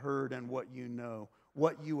have heard and what you know,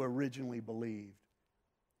 what you originally believed.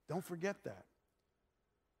 Don't forget that.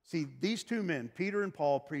 See, these two men, Peter and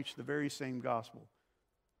Paul, preached the very same gospel.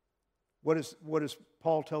 What does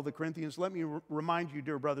Paul tell the Corinthians? Let me remind you,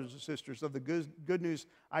 dear brothers and sisters, of the good news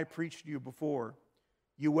I preached to you before.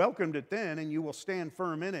 You welcomed it then, and you will stand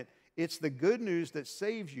firm in it. It's the good news that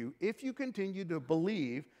saves you if you continue to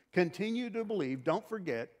believe, don't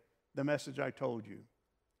forget the message I told you.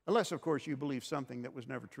 Unless, of course, you believe something that was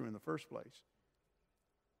never true in the first place.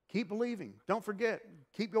 Keep believing. Don't forget.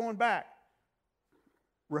 Keep going back.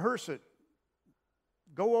 Rehearse it.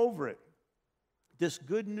 Go over it. This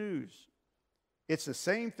good news. It's the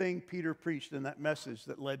same thing Peter preached in that message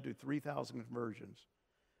that led to 3,000 conversions.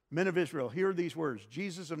 Men of Israel, hear these words.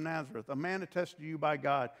 Jesus of Nazareth, a man attested to you by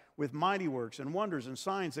God with mighty works and wonders and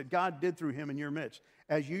signs that God did through him in your midst.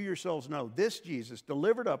 As you yourselves know, this Jesus,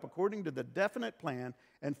 delivered up according to the definite plan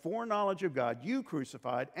and foreknowledge of God, you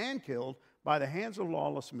crucified and killed by the hands of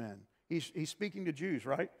lawless men. He's speaking to Jews,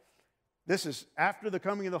 right? This is after the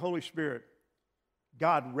coming of the Holy Spirit.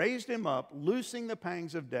 God raised him up, loosing the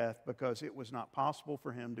pangs of death because it was not possible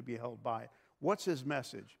for him to be held by it. What's his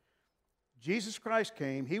message? Jesus Christ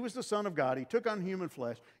came. He was the Son of God. He took on human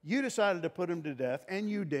flesh. You decided to put him to death, and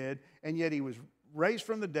you did, and yet he was raised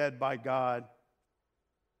from the dead by God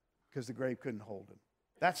because the grave couldn't hold him.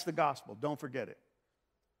 That's the gospel. Don't forget it.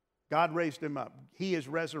 God raised him up. He is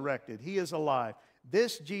resurrected. He is alive.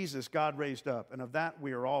 This Jesus God raised up, and of that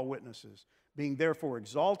we are all witnesses. Being therefore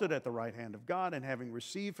exalted at the right hand of God, and having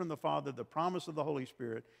received from the Father the promise of the Holy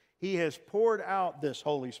Spirit, he has poured out this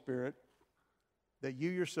Holy Spirit that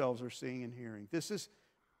you yourselves are seeing and hearing. This is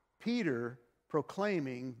Peter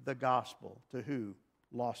proclaiming the gospel to who?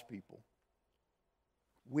 Lost people.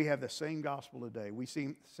 We have the same gospel today. We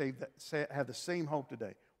have the same hope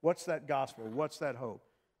today. What's that gospel? What's that hope?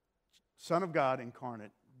 Son of God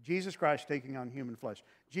incarnate. Jesus Christ taking on human flesh.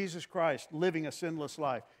 Jesus Christ living a sinless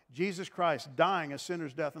life. Jesus Christ dying a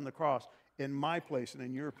sinner's death on the cross in my place and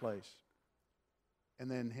in your place. And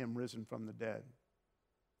then him risen from the dead.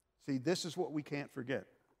 See, this is what we can't forget.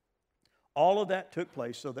 All of that took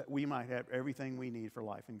place so that we might have everything we need for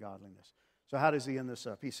life and godliness. So how does he end this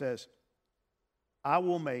up? He says, I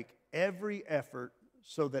will make every effort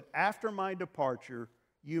so that after my departure,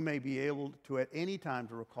 you may be able to at any time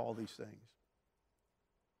to recall these things.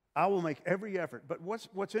 I will make every effort. But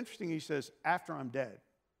what's interesting, he says, after I'm dead.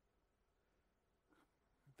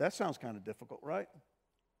 That sounds kind of difficult, right?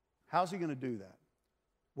 How's he going to do that?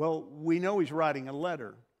 Well, we know he's writing a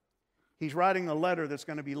letter. He's writing a letter that's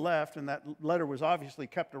going to be left, and that letter was obviously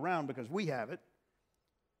kept around because we have it.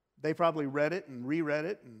 They probably read it and reread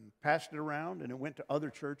it and passed it around, and it went to other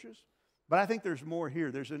churches. But I think there's more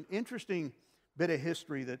here. There's an interesting bit of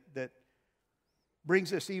history that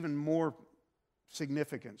brings us even more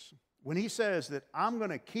significance. When he says that I'm going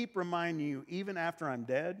to keep reminding you even after I'm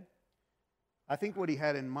dead, I think what he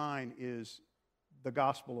had in mind is the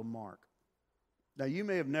Gospel of Mark. Now, you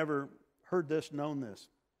may have never heard this, known this,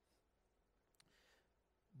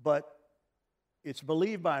 but it's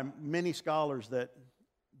believed by many scholars that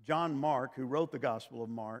John Mark, who wrote the Gospel of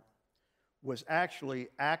Mark, was actually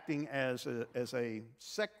acting as a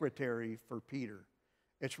secretary for Peter.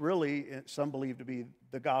 It's really, some believe, to be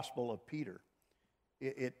the Gospel of Peter.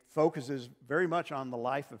 It focuses very much on the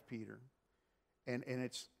life of Peter. And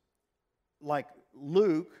it's like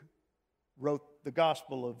Luke wrote the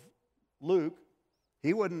Gospel of Luke.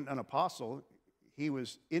 He wasn't an apostle. He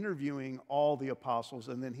was interviewing all the apostles,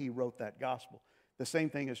 and then he wrote that gospel. The same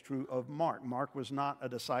thing is true of Mark. Mark was not a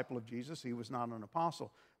disciple of Jesus. He was not an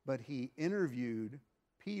apostle. But he interviewed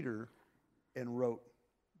Peter and wrote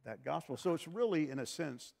that gospel. So it's really, in a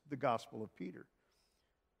sense, the gospel of Peter.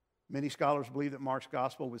 Many scholars believe that Mark's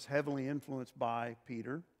gospel was heavily influenced by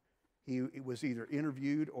Peter. He was either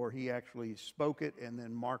interviewed or he actually spoke it, and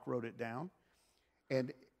then Mark wrote it down.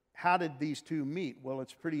 And how did these two meet? Well,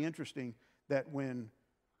 it's pretty interesting that when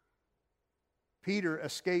Peter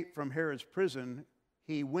escaped from Herod's prison,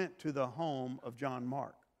 he went to the home of John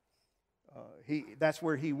Mark. That's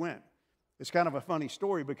where he went. It's kind of a funny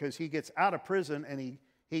story because he gets out of prison and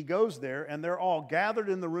he goes there, and they're all gathered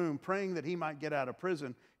in the room praying that he might get out of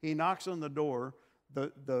prison. He knocks on the door.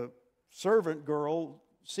 The servant girl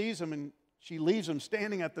sees him, and she leaves him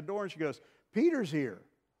standing at the door, and she goes, Peter's here.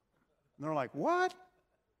 And they're like, what?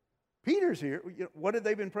 Peter's here? What had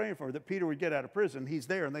they been praying for? That Peter would get out of prison. He's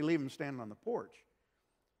there, and they leave him standing on the porch.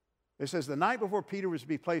 It says, the night before Peter was to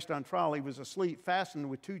be placed on trial, he was asleep, fastened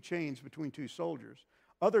with two chains between two soldiers.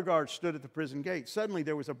 Other guards stood at the prison gate. Suddenly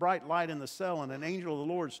there was a bright light in the cell, and an angel of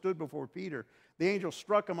the Lord stood before Peter. The angel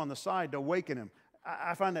struck him on the side to awaken him.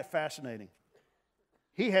 I find that fascinating.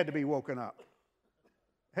 He had to be woken up.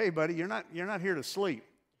 Hey, buddy, you're not here to sleep.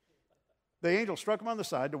 The angel struck him on the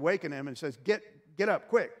side to waken him and says, get up,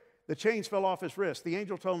 quick. The chains fell off his wrist. The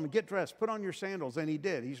angel told him, get dressed, put on your sandals, and he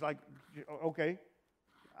did. He's like, okay.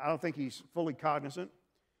 I don't think he's fully cognizant.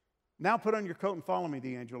 Now put on your coat and follow me,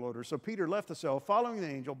 the angel ordered. So Peter left the cell, following the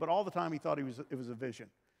angel, but all the time he thought it was a vision.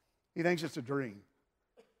 He thinks it's a dream.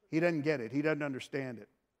 He doesn't get it. He doesn't understand it.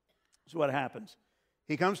 So what happens?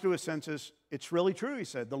 He comes to his senses. It's really true, he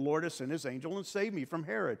said. The Lord has sent his angel and saved me from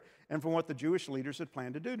Herod and from what the Jewish leaders had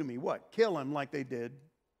planned to do to me. What? Kill him like they did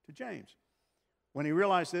to James. When he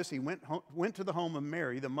realized this, he went to the home of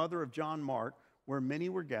Mary, the mother of John Mark, where many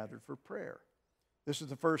were gathered for prayer. This is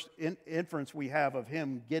the first inference we have of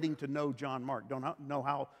him getting to know John Mark. Don't know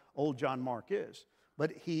how old John Mark is.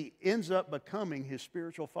 But he ends up becoming his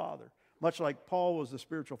spiritual father, much like Paul was the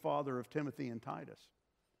spiritual father of Timothy and Titus.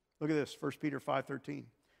 Look at this, 1 Peter 5:13.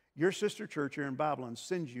 Your sister church here in Babylon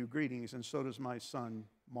sends you greetings, and so does my son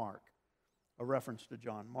Mark, a reference to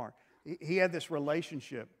John Mark. He had this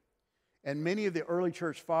relationship, and many of the early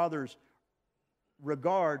church fathers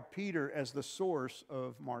regard Peter as the source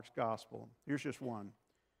of Mark's gospel. Here's just one.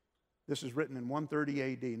 This is written in 130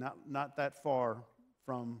 A.D., not that far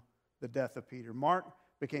from the death of Peter. Mark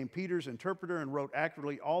became Peter's interpreter and wrote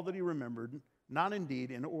accurately all that he remembered, not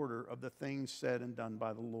indeed in order of the things said and done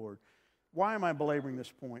by the Lord. Why am I belaboring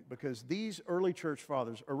this point? Because these early church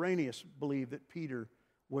fathers, Irenaeus believed that Peter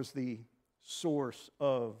was the source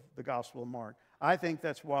of the Gospel of Mark. I think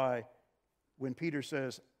that's why when Peter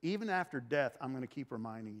says, even after death, I'm going to keep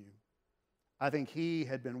reminding you. I think he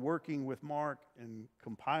had been working with Mark and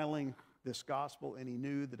compiling this gospel, and he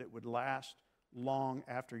knew that it would last long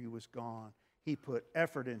after he was gone. He put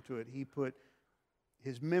effort into it. He put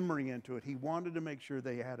his memory into it. He wanted to make sure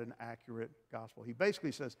they had an accurate gospel. He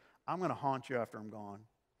basically says, I'm going to haunt you after I'm gone.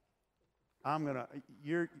 I'm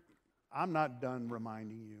not done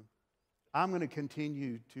reminding you. I'm going to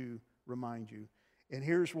continue to remind you. And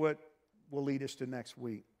here's what will lead us to next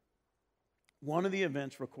week. One of the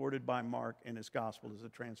events recorded by Mark in his gospel is the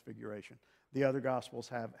Transfiguration. The other gospels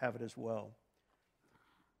have it as well.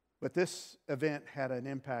 But this event had an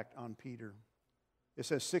impact on Peter. It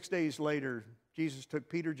says 6 days later, Jesus took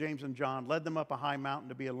Peter, James, and John, led them up a high mountain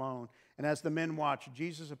to be alone. And as the men watched,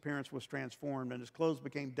 Jesus' appearance was transformed, and his clothes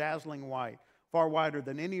became dazzling white, far whiter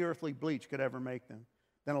than any earthly bleach could ever make them.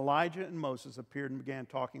 Then Elijah and Moses appeared and began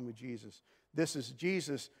talking with Jesus. This is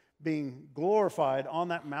Jesus being glorified on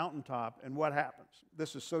that mountaintop, and what happens?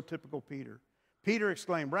 This is so typical Peter. Peter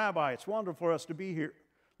exclaimed, Rabbi, it's wonderful for us to be here.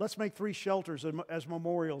 Let's make 3 shelters as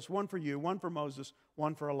memorials, one for you, one for Moses,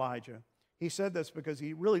 one for Elijah. He said this because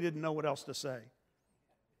he really didn't know what else to say.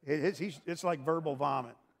 It's like verbal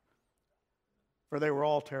vomit, for they were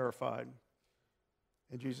all terrified.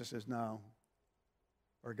 And Jesus says, no.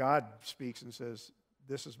 Or God speaks and says,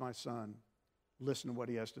 this is my son. Listen to what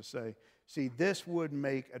he has to say. See, this would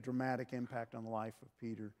make a dramatic impact on the life of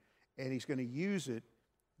Peter, and he's going to use it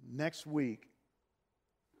next week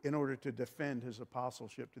in order to defend his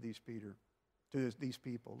apostleship to these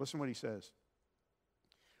people. Listen to what he says.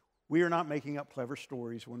 We are not making up clever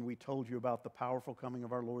stories when we told you about the powerful coming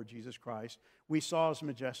of our Lord Jesus Christ. We saw his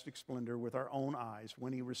majestic splendor with our own eyes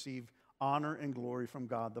when he received honor and glory from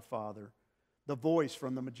God the Father. The voice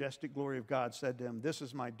from the majestic glory of God said to him, this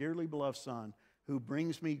is my dearly beloved Son, who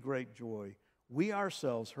brings me great joy. We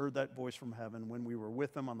ourselves heard that voice from heaven when we were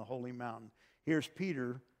with him on the holy mountain. Here's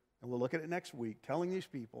Peter, and we'll look at it next week, telling these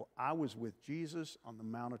people, I was with Jesus on the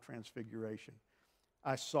Mount of Transfiguration.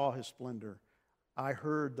 I saw his splendor. I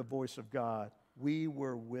heard the voice of God. We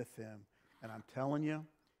were with him. And I'm telling you,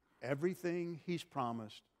 everything he's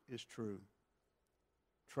promised is true.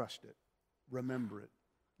 Trust it. Remember it.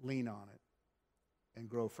 Lean on it. And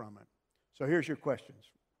grow from it. So here's your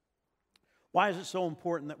questions. Why is it so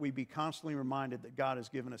important that we be constantly reminded that God has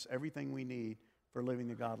given us everything we need for living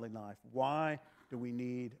the godly life? Why do we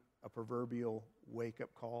need a proverbial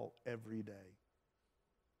wake-up call every day?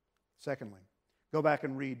 Secondly, go back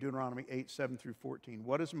and read Deuteronomy 8:7-14.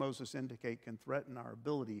 What does Moses indicate can threaten our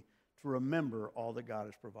ability to remember all that God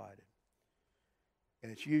has provided?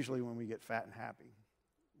 And it's usually when we get fat and happy,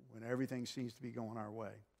 when everything seems to be going our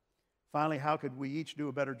way. Finally, how could we each do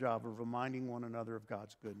a better job of reminding one another of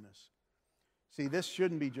God's goodness? See, this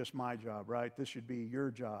shouldn't be just my job, right? This should be your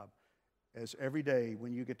job. As every day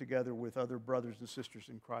when you get together with other brothers and sisters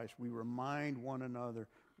in Christ, we remind one another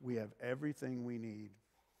we have everything we need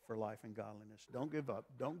for life and godliness. Don't give up.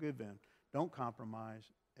 Don't give in. Don't compromise.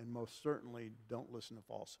 And most certainly, don't listen to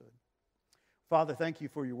falsehood. Father, thank you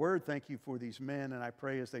for your word. Thank you for these men. And I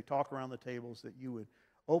pray as they talk around the tables that you would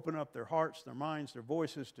open up their hearts, their minds, their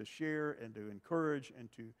voices to share and to encourage and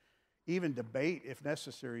to even debate, if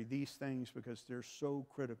necessary, these things because they're so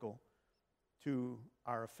critical to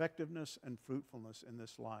our effectiveness and fruitfulness in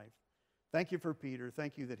this life. Thank you for Peter.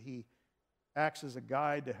 Thank you that he acts as a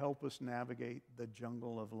guide to help us navigate the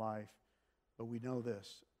jungle of life. But we know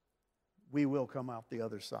this: we will come out the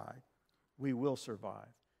other side. We will survive.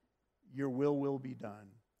 Your will be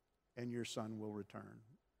done, and your Son will return.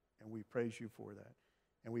 And we praise you for that.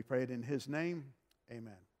 And we pray it in his name.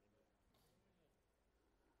 Amen.